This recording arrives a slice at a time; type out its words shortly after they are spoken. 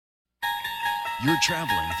You're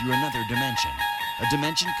traveling through another dimension. A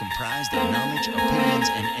dimension comprised of knowledge, opinions,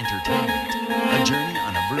 and entertainment. A journey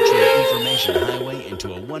on a virtual information highway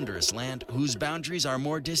into a wondrous land whose boundaries are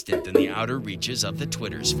more distant than the outer reaches of the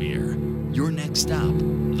Twitter sphere. Your next stop,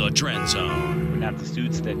 the Trendzone. We're not the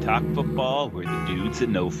suits that talk football, we're the dudes that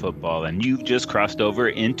know football, and you've just crossed over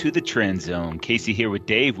into the Trendzone. Casey here with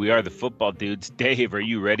Dave. We are the football dudes. Dave, are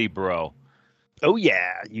you ready, bro? Oh,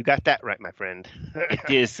 yeah, you got that right, my friend. It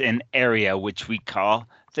is an area which we call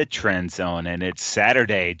the Trendzone, and it's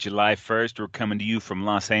Saturday, July 1st. We're coming to you from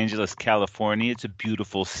Los Angeles, California. It's a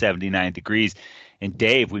beautiful 79 degrees. And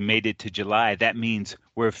Dave, we made it to July. That means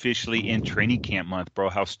we're officially in training camp month, bro.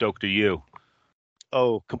 How stoked are you?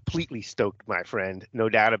 Oh, completely stoked, my friend. No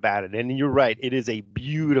doubt about it. And you're right. It is a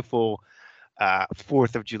beautiful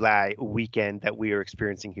 4th of July weekend that we are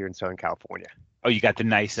experiencing here in Southern California. Oh, you got the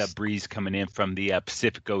nice breeze coming in from the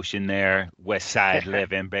Pacific Ocean there, West Side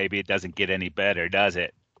living, baby. It doesn't get any better, does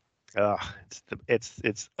it? Oh,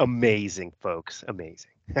 it's amazing, folks. Amazing.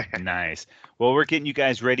 Nice. Well, we're getting you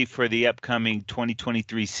guys ready for the upcoming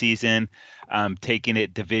 2023 season, taking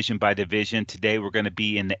it division by division. Today, we're going to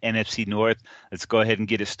be in the NFC North. Let's go ahead and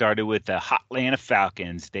get it started with the Atlanta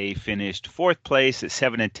Falcons. They finished fourth place at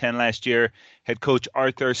 7-10 last year. Head coach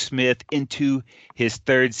Arthur Smith into his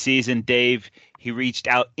third season. Dave, he reached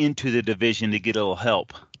out into the division to get a little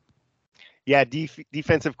help. Yeah,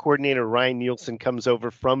 defensive coordinator Ryan Nielsen comes over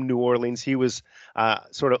from New Orleans. He was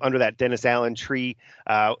sort of under that Dennis Allen tree,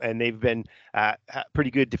 and they've been pretty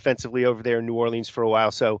good defensively over there in New Orleans for a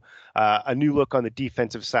while. So a new look on the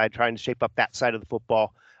defensive side, trying to shape up that side of the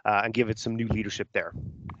football and give it some new leadership there.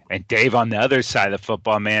 And Dave, on the other side of the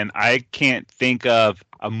football, man, I can't think of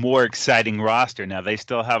a more exciting roster. Now, they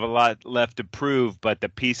still have a lot left to prove, but the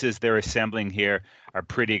pieces they're assembling here are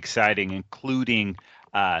pretty exciting, including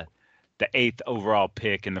the 8th overall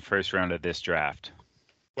pick in the first round of this draft.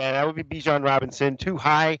 Well, that would be Bijan Robinson. Too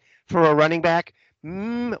high for a running back?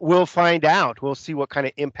 We'll find out. We'll see what kind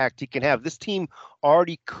of impact he can have. This team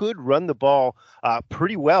already could run the ball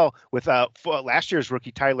pretty well with last year's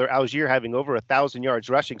rookie Tyler Algier having over 1,000 yards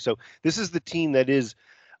rushing. So this is the team that is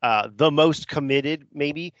the most committed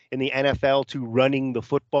maybe in the NFL to running the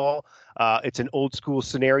football. It's an old school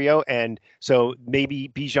scenario. And so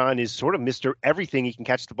maybe Bijan is sort of Mr. Everything. He can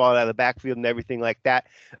catch the ball out of the backfield and everything like that.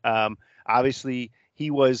 Obviously, he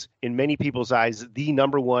was, in many people's eyes, the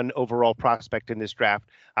number one overall prospect in this draft.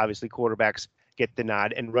 Obviously, quarterbacks get the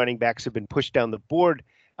nod, and running backs have been pushed down the board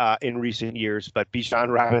in recent years. But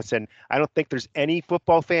Bijan Robinson, I don't think there's any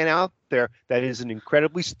football fan out there that isn't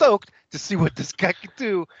incredibly stoked to see what this guy could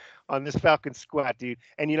do on this Falcons squad, dude.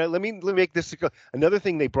 And, let me make this another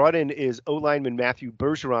thing they brought in is O-lineman Matthew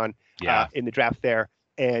Bergeron in the draft there.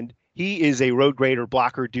 And he is a road grader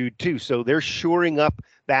blocker dude, too. So they're shoring up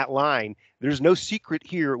that line. There's no secret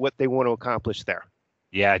here what they want to accomplish there.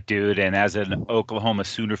 Yeah, dude. And as an Oklahoma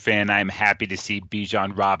Sooner fan, I'm happy to see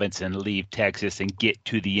Bijan Robinson leave Texas and get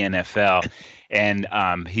to the NFL. And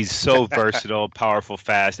he's so versatile, powerful,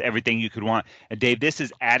 fast, everything you could want. And Dave, this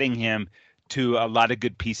is adding him to a lot of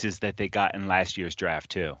good pieces that they got in last year's draft,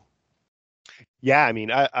 too. Yeah, I mean,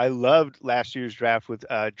 I loved last year's draft with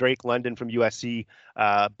Drake London from USC,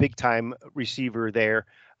 big-time receiver there.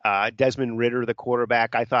 Desmond Ridder, the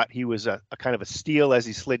quarterback, I thought he was a kind of a steal as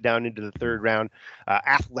he slid down into the third round.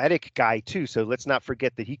 Athletic guy, too, so let's not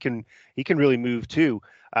forget that he can really move, too.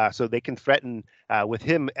 So they can threaten with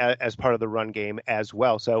him as part of the run game as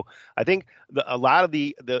well. So I think a lot of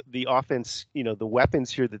the offense, the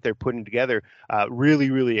weapons here that they're putting together, really,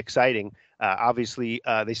 really exciting. Obviously,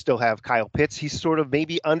 they still have Kyle Pitts. He's sort of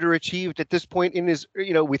maybe underachieved at this point in his,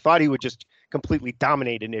 we thought he would just completely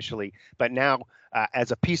dominate initially. But now,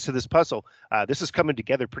 as a piece to this puzzle, this is coming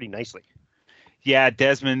together pretty nicely. Yeah,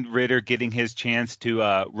 Desmond Ridder getting his chance to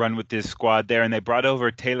run with this squad there. And they brought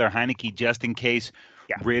over Taylor Heineke just in case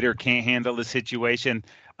Ridder can't handle the situation.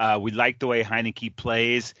 We like the way Heineke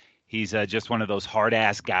plays. He's just one of those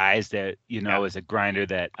hard-ass guys that, is a grinder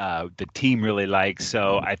that the team really likes.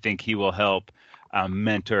 So I think he will help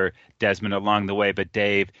mentor Desmond along the way. But,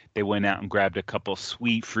 Dave, they went out and grabbed a couple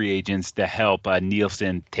sweet free agents to help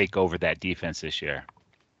Nielsen take over that defense this year.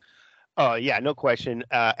 Oh, yeah, no question.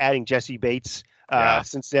 Adding Jesse Bates,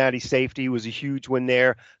 Cincinnati safety, was a huge one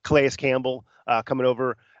there. Calais Campbell coming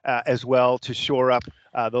over as well to shore up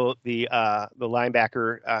the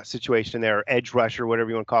linebacker situation there, edge rusher, whatever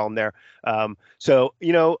you want to call him there. So,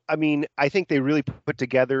 I think they really put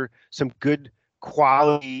together some good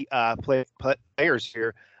quality players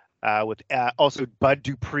here with also Bud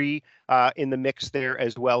Dupree in the mix there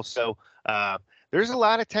as well. So there's a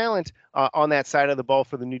lot of talent on that side of the ball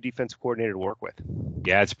for the new defensive coordinator to work with.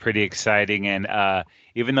 Yeah, it's pretty exciting. And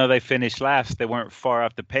even though they finished last, they weren't far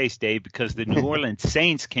off the pace, Dave, because the New Orleans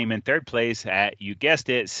Saints came in third place at, you guessed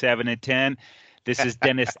it, 7-10. This is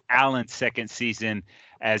Dennis Allen's second season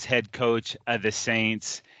as head coach of the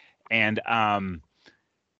Saints. And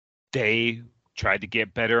they tried to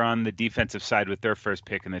get better on the defensive side with their first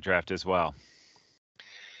pick in the draft as well.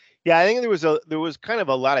 Yeah, I think there was kind of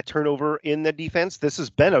a lot of turnover in the defense. This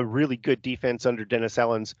has been a really good defense under Dennis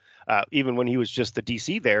Allen's. Even when he was just the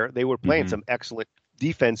DC there, they were playing some excellent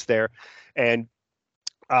defense there. And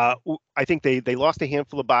I think they lost a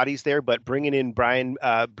handful of bodies there, but bringing in Brian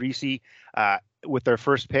Breesy with their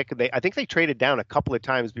first pick, I think they traded down a couple of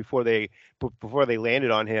times before they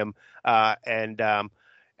landed on him. I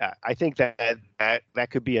think that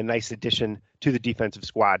could be a nice addition to the defensive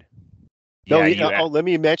squad. Yeah, let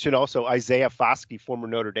me mention also Isaiah Foskey, former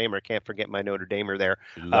Notre Damer. Can't forget my Notre Damer there.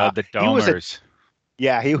 Love the Domers.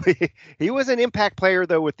 He was an impact player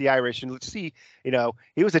though with the Irish, and let's see,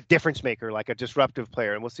 he was a difference maker, like a disruptive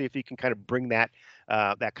player, and we'll see if he can kind of bring that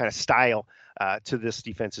kind of style to this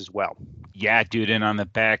defense as well. Yeah, dude, and on the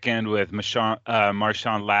back end with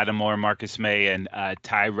Marshawn Lattimore, Marcus May, and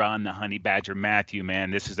Tyron the Honey Badger Matthew, man,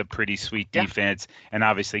 this is a pretty sweet defense, and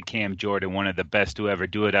obviously Cam Jordan, one of the best to ever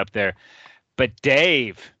do it up there. But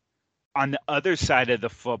Dave, on the other side of the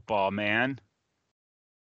football, man,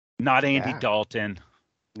 not Andy Dalton.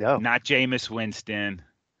 No. Not Jameis Winston.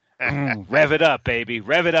 Rev it up, baby.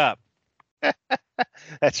 Rev it up.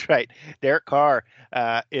 That's right. Derek Carr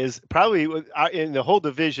is probably in the whole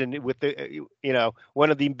division with the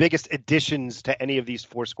one of the biggest additions to any of these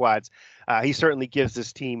four squads. He certainly gives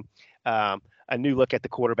this team a new look at the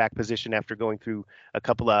quarterback position after going through a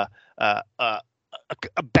couple of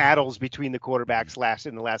battles between the quarterbacks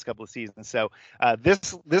in the last couple of seasons. So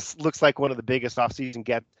this looks like one of the biggest offseason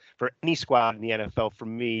gets for any squad in the NFL. For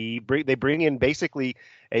me, they bring in basically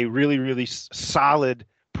a really, really solid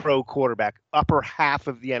pro quarterback, upper half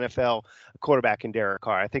of the NFL quarterback in Derek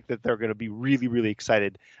Carr. I think that they're going to be really, really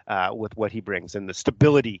excited with what he brings and the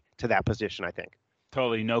stability to that position, I think.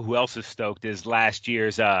 Totally. Know who else is stoked is last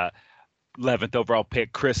year's 11th overall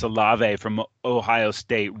pick, Chris Olave from Ohio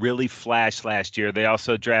State. Really flashed last year. They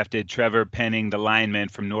also drafted Trevor Penning, the lineman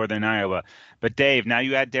from Northern Iowa. But Dave, now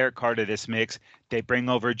you add Derek Carr to this mix. They bring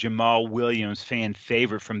over Jamal Williams, fan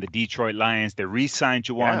favorite from the Detroit Lions. They re-signed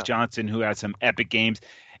Juwan Johnson, who had some epic games.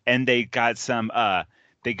 And they got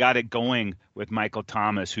they got it going with Michael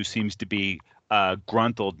Thomas, who seems to be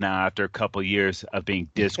gruntled now after a couple years of being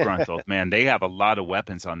disgruntled. Man, they have a lot of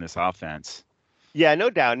weapons on this offense. Yeah, no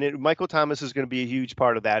doubt. And Michael Thomas is going to be a huge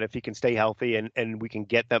part of that if he can stay healthy and we can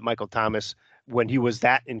get that Michael Thomas when he was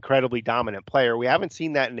that incredibly dominant player. We haven't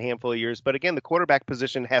seen that in a handful of years. But again, the quarterback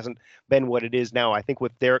position hasn't been what it is now. I think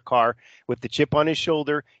with Derek Carr, with the chip on his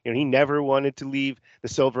shoulder, he never wanted to leave the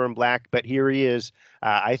silver and black, but here he is.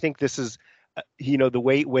 I think this is, the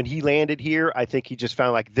way when he landed here, I think he just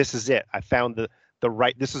found like, this is it. I found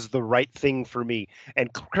this is the right thing for me.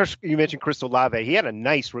 And Chris, you mentioned Chris Olave. He had a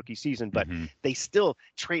nice rookie season, but they still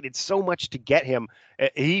traded so much to get him.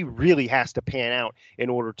 He really has to pan out in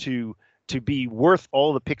order to be worth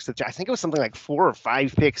all the picks I think it was something like 4 or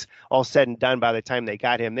 5 picks all said and done by the time they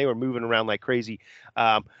got him. They were moving around like crazy.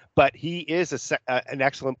 But he is an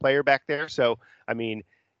excellent player back there. So, I mean,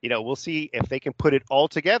 we'll see if they can put it all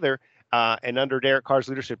together. And under Derek Carr's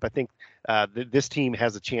leadership, I think this team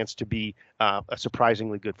has a chance to be a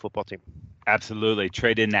surprisingly good football team. Absolutely.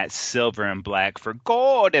 Trade in that silver and black for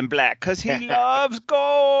gold and black because he loves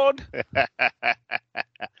gold.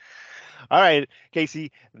 All right, Casey,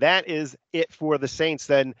 that is it for the Saints.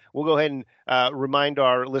 Then we'll go ahead and remind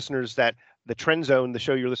our listeners that the Trendzone, the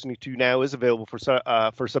show you're listening to now, is available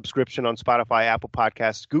for subscription on Spotify, Apple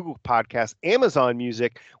Podcasts, Google Podcasts, Amazon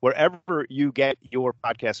Music, wherever you get your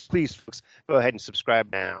podcasts. Please, folks, go ahead and subscribe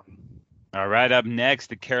now. All right, up next,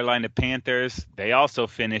 the Carolina Panthers. They also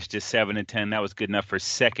finished at 7-10. That was good enough for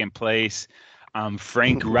second place.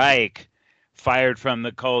 Frank Reich, fired from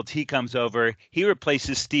the Colts. He comes over. He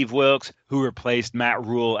replaces Steve Wilkes, who replaced Matt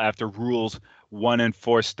Rule after Rule's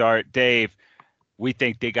 1-4 start. Dave, we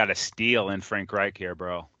think they got a steal in Frank Reich here,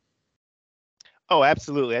 bro. Oh,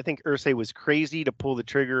 absolutely. I think Irsay was crazy to pull the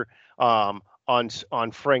trigger on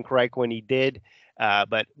Frank Reich when he did.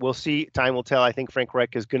 But we'll see. Time will tell. I think Frank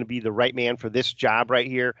Reich is going to be the right man for this job right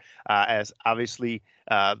here, as obviously,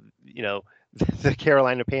 the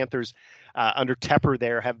Carolina Panthers under Tepper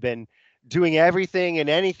there have been doing everything and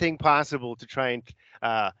anything possible to try and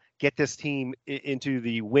get this team into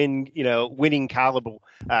the winning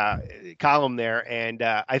column there. And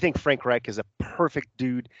I think Frank Reich is a perfect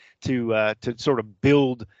dude to sort of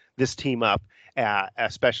build this team up,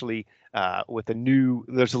 especially with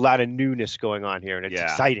there's a lot of newness going on here, and it's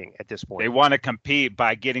exciting at this point. They want to compete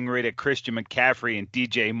by getting rid of Christian McCaffrey and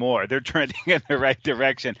DJ Moore. They're trending in the right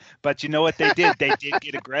direction. But you know what they did? They did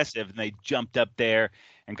get aggressive, and they jumped up there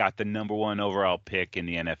and got the number 1 overall pick in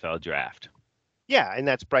the NFL draft. Yeah, and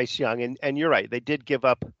that's Bryce Young. And you're right. They did give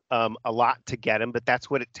up a lot to get him, but that's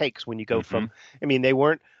what it takes when you go from – I mean, they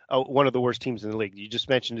weren't one of the worst teams in the league. You just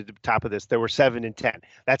mentioned at the top of this, there were 7-10.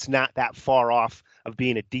 That's not that far off of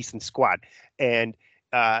being a decent squad. And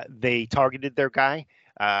they targeted their guy.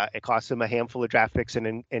 It cost them a handful of draft picks,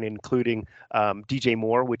 and including DJ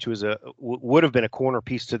Moore, which would have been a corner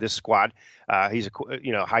piece to this squad. He's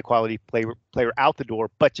a high quality player out the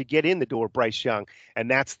door, but you get in the door, Bryce Young,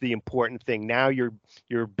 and that's the important thing. Now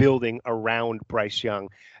you're building around Bryce Young,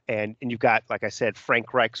 and you've got, like I said,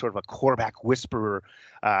 Frank Reich, sort of a quarterback whisperer,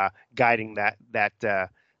 guiding that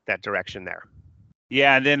direction there.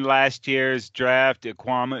 Yeah, and then last year's draft,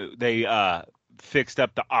 Kwame, they fixed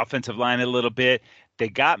up the offensive line a little bit. They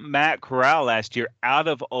got Matt Corral last year out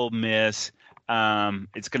of Ole Miss.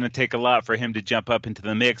 It's going to take a lot for him to jump up into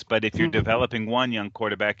the mix, but if you're developing one young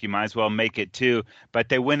quarterback, you might as well make it two. But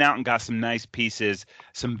they went out and got some nice pieces,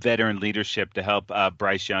 some veteran leadership to help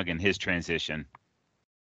Bryce Young in his transition.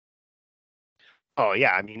 Oh,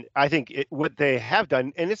 yeah. I mean, I think what they have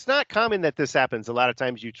done, and it's not common that this happens. A lot of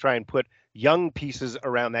times you try and put young pieces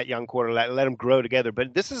around that young quarterback, let them grow together.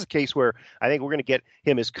 But this is a case where I think we're going to get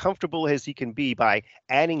him as comfortable as he can be by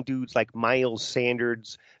adding dudes like Miles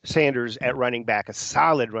Sanders at running back, a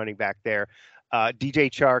solid running back there,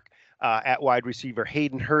 DJ Chark at wide receiver,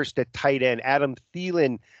 Hayden Hurst at tight end, Adam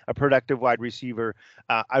Thielen, a productive wide receiver.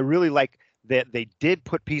 I really like that they did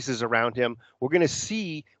put pieces around him. We're going to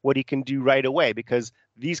see what he can do right away because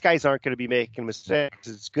these guys aren't going to be making mistakes.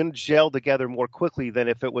 It's going to gel together more quickly than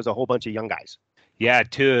if it was a whole bunch of young guys. Yeah,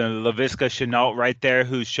 too. Laviska Shenault right there,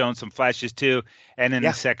 who's shown some flashes too. And in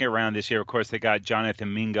the second round this year, of course, they got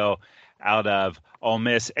Jonathan Mingo out of Ole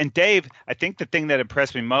Miss. And Dave, I think the thing that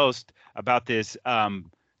impressed me most about this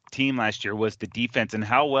team last year was the defense and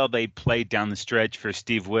how well they played down the stretch for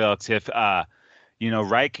Steve Wilkes. If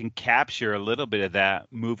Wright can capture a little bit of that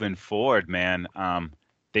moving forward, man,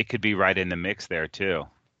 they could be right in the mix there too.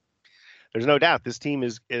 There's no doubt this team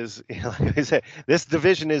is like I said, this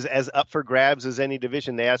division is as up for grabs as any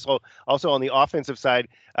division. They also on the offensive side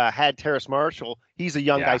had Terrace Marshall. He's a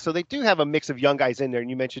young guy, so they do have a mix of young guys in there. And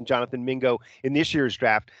you mentioned Jonathan Mingo in this year's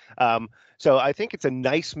draft. So I think it's a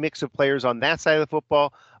nice mix of players on that side of the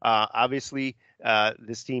football. Obviously,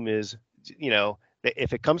 this team is,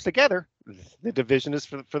 if it comes together, the division is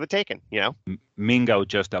for the taking, Mingo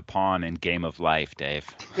just a pawn in Game of Life, Dave.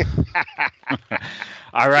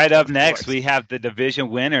 All right, up next, we have the division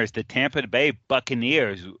winners, the Tampa Bay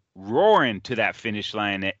Buccaneers, roaring to that finish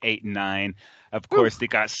line at 8-9. Of course, they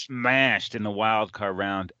got smashed in the wild card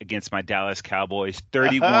round against my Dallas Cowboys,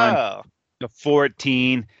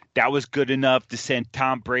 31-14. That was good enough to send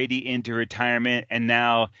Tom Brady into retirement, and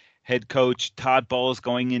now head coach Todd Bowles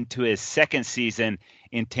going into his second season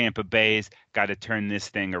in Tampa Bay's got to turn this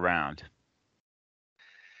thing around.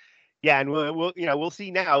 Yeah, and we'll see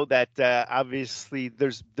now that obviously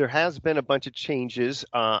there has been a bunch of changes,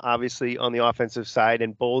 obviously on the offensive side,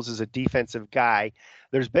 and Bowles is a defensive guy.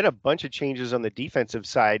 There's been a bunch of changes on the defensive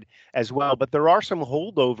side as well, but there are some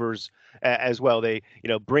holdovers as well. They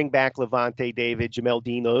bring back Levante David, Jamel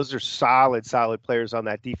Dean. Those are solid players on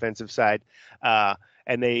that defensive side,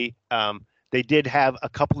 and they did have a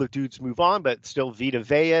couple of dudes move on, but still Vita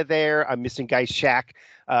Vea there. I'm missing Guy Shack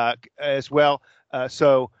as well.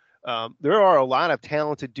 So there are a lot of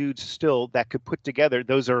talented dudes still that could put together.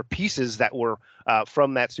 Those are pieces that were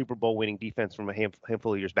from that Super Bowl winning defense from a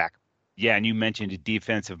handful of years back. Yeah, and you mentioned a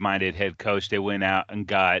defensive-minded head coach. They went out and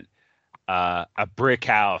got a brick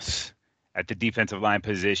house at the defensive line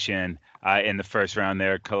position in the first round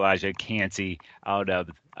there. Kalijah Kancey out of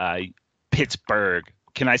Pittsburgh.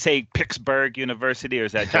 Can I say Pittsburgh University, or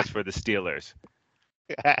is that just for the Steelers?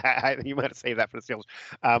 You might have saved that for the Steelers.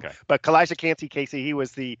 Okay. But Kalijah Kancey, Casey, he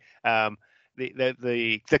was the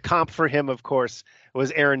comp for him, of course,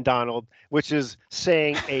 was Aaron Donald, which is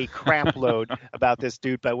saying a crap load about this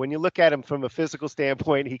dude. But when you look at him from a physical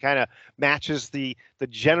standpoint, he kind of matches the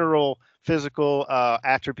general physical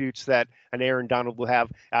attributes that an Aaron Donald will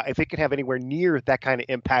have. If it can have anywhere near that kind of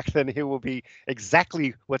impact, then it will be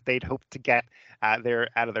exactly what they'd hope to get out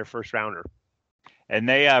of their first rounder. And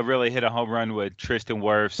they really hit a home run with Tristan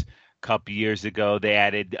Wirfs. couple years ago. They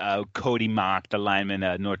added Cody Mock, the lineman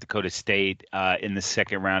at North Dakota State, in the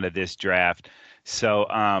second round of this draft.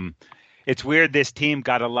 So it's weird. This team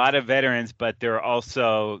got a lot of veterans, but they're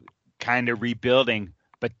also kind of rebuilding.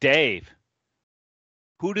 But Dave,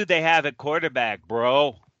 who do they have at quarterback,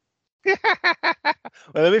 bro?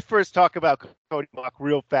 Well, let me first talk about Cody Mock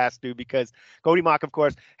real fast, dude, because Cody Mock, of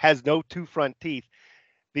course, has no two front teeth.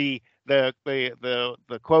 The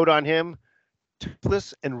quote on him: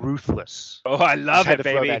 toothless and ruthless. Oh, I love it,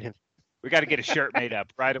 throw baby. that in. We got to get a shirt made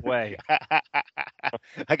up right away.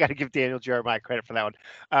 I got to give Daniel Jeremiah credit for that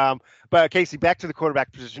one. But Casey, back to the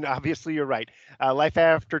quarterback position. Obviously, you're right. Life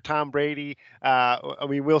after Tom Brady. I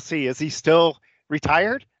mean, we'll see. Is he still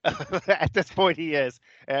retired? At this point, he is,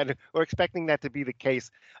 and we're expecting that to be the case.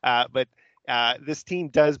 But this team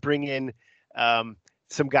does bring in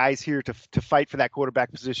some guys here to fight for that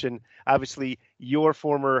quarterback position. Obviously, your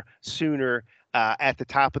former Sooner at the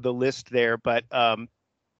top of the list there, but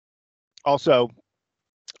also,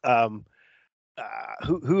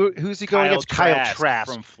 who's he going against? Kyle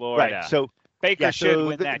Trask from Florida. Right. So Baker should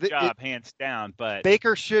win that job hands down. But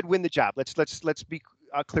Baker should win the job. Let's be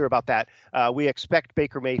clear about that. We expect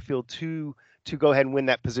Baker Mayfield to go ahead and win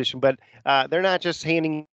that position, but they're not just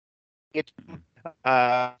handing it.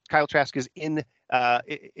 Kyle Trask is in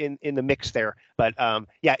the mix there. But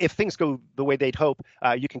if things go the way they'd hope,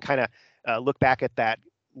 you can kind of look back at that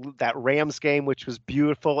Rams game, which was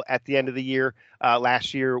beautiful at the end of the year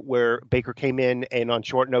last year, where Baker came in and on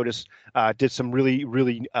short notice did some really,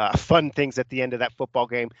 really fun things at the end of that football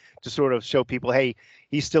game to sort of show people, hey,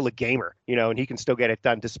 he's still a gamer, and he can still get it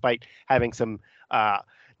done despite having some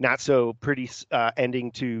not so pretty ending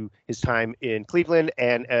to his time in Cleveland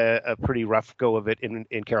and a pretty rough go of it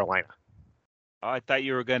in Carolina. Oh, I thought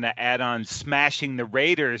you were going to add on smashing the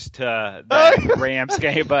Raiders to that Rams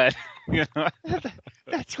game, but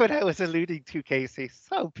that's what I was alluding to, Casey.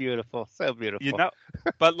 So beautiful, so beautiful.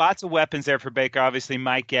 But lots of weapons there for Baker. Obviously,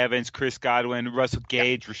 Mike Evans, Chris Godwin, Russell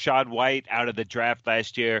Gage, Rachaad White out of the draft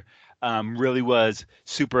last year. Really was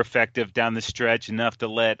super effective down the stretch, enough to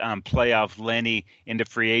let playoff Lenny into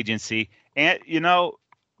free agency. And,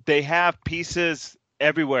 they have pieces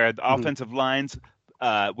everywhere. The offensive lines,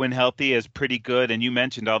 when healthy, is pretty good. And you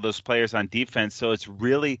mentioned all those players on defense. So it's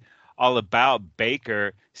really all about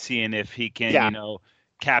Baker seeing if he can,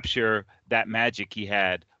 capture that magic he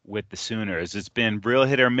had with the Sooners. It's been real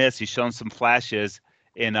hit or miss. He's shown some flashes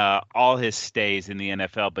in all his stays in the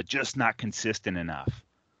NFL, but just not consistent enough.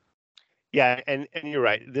 Yeah, and you're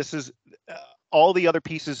right. This is all the other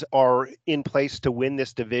pieces are in place to win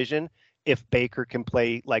this division if Baker can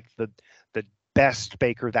play like the best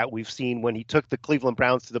Baker that we've seen when he took the Cleveland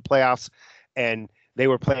Browns to the playoffs and they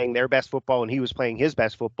were playing their best football and he was playing his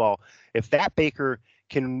best football. If that Baker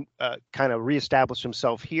can kind of reestablish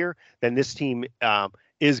himself here, then this team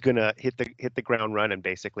is going to hit the ground running.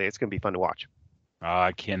 Basically, it's going to be fun to watch. Oh,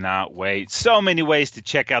 I cannot wait. So many ways to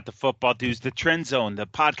check out the Football Dudes. The Trendzone, the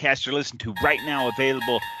podcast you're listening to right now,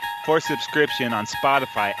 available for subscription on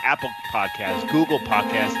Spotify, Apple Podcasts, Google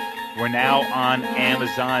Podcasts. We're now on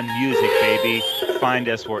Amazon Music, baby. Find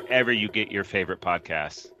us wherever you get your favorite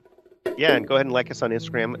podcasts. Yeah, and go ahead and like us on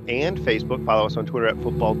Instagram and Facebook. Follow us on Twitter at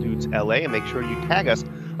Football Dudes LA, and make sure you tag us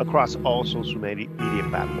across all social media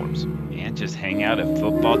platforms. And just hang out at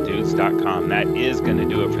footballdudes.com. That is going to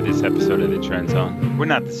do it for this episode of the Trendzone. We're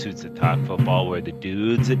not the suits that talk football. We're the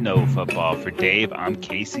dudes that know football. For Dave, I'm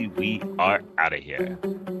Casey. We are out of here.